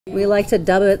We like to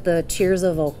dub it the Cheers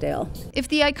of Oakdale. If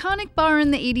the iconic bar in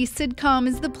the 80s sitcom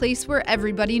is the place where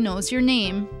everybody knows your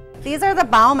name. These are the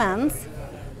Baumans.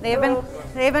 They've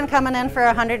been coming in for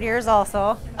 100 years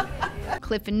also.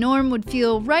 Cliff and Norm would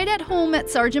feel right at home at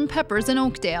Sgt. Pepper's in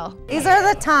Oakdale. These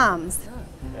are the Toms.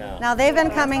 Now they've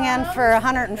been coming in for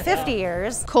 150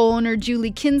 years. Co-owner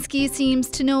Julie Kinski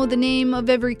seems to know the name of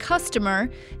every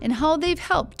customer and how they've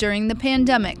helped during the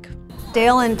pandemic.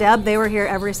 Dale and Deb, they were here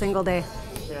every single day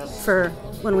for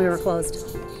when we were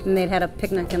closed. And they'd had a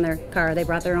picnic in their car. They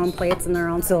brought their own plates and their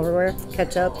own silverware,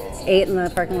 ketchup, ate in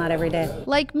the parking lot every day.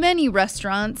 Like many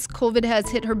restaurants, COVID has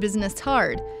hit her business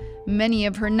hard. Many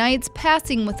of her nights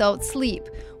passing without sleep,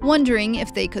 wondering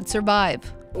if they could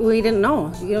survive. We didn't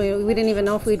know. We didn't even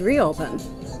know if we'd reopen.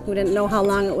 We didn't know how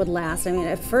long it would last. I mean,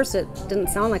 at first it didn't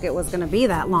sound like it was going to be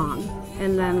that long.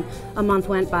 And then a month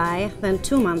went by, then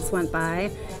 2 months went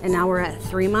by, and now we're at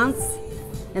 3 months.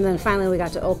 And then finally we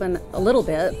got to open a little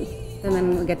bit, and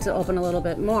then we get to open a little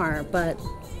bit more, but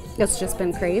it's just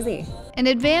been crazy. An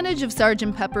advantage of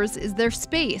Sgt. Pepper's is their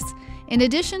space. In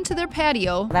addition to their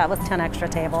patio, that was 10 extra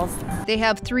tables. They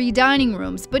have 3 dining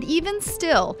rooms, but even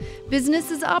still,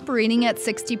 business is operating at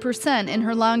 60%, and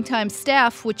her longtime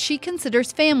staff, which she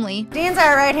considers family, Dean's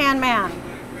our right-hand man.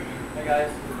 Hey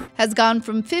guys. Has gone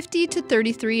from 50 to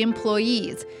 33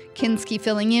 employees, Kinski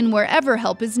filling in wherever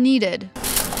help is needed.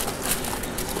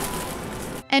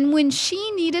 And when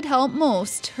she needed help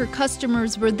most, her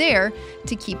customers were there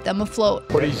to keep them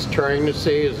afloat. What he's trying to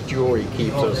say is jewelry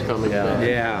keeps us coming back.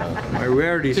 Yeah, I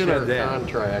already said that.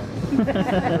 Contract.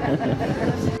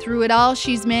 Through it all,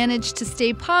 she's managed to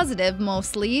stay positive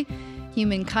mostly,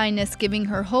 human kindness giving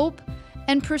her hope,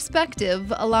 and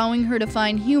perspective allowing her to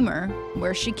find humor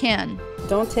where she can.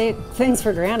 Don't take things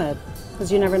for granted,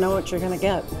 because you never know what you're going to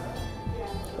get.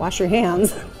 Wash your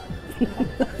hands.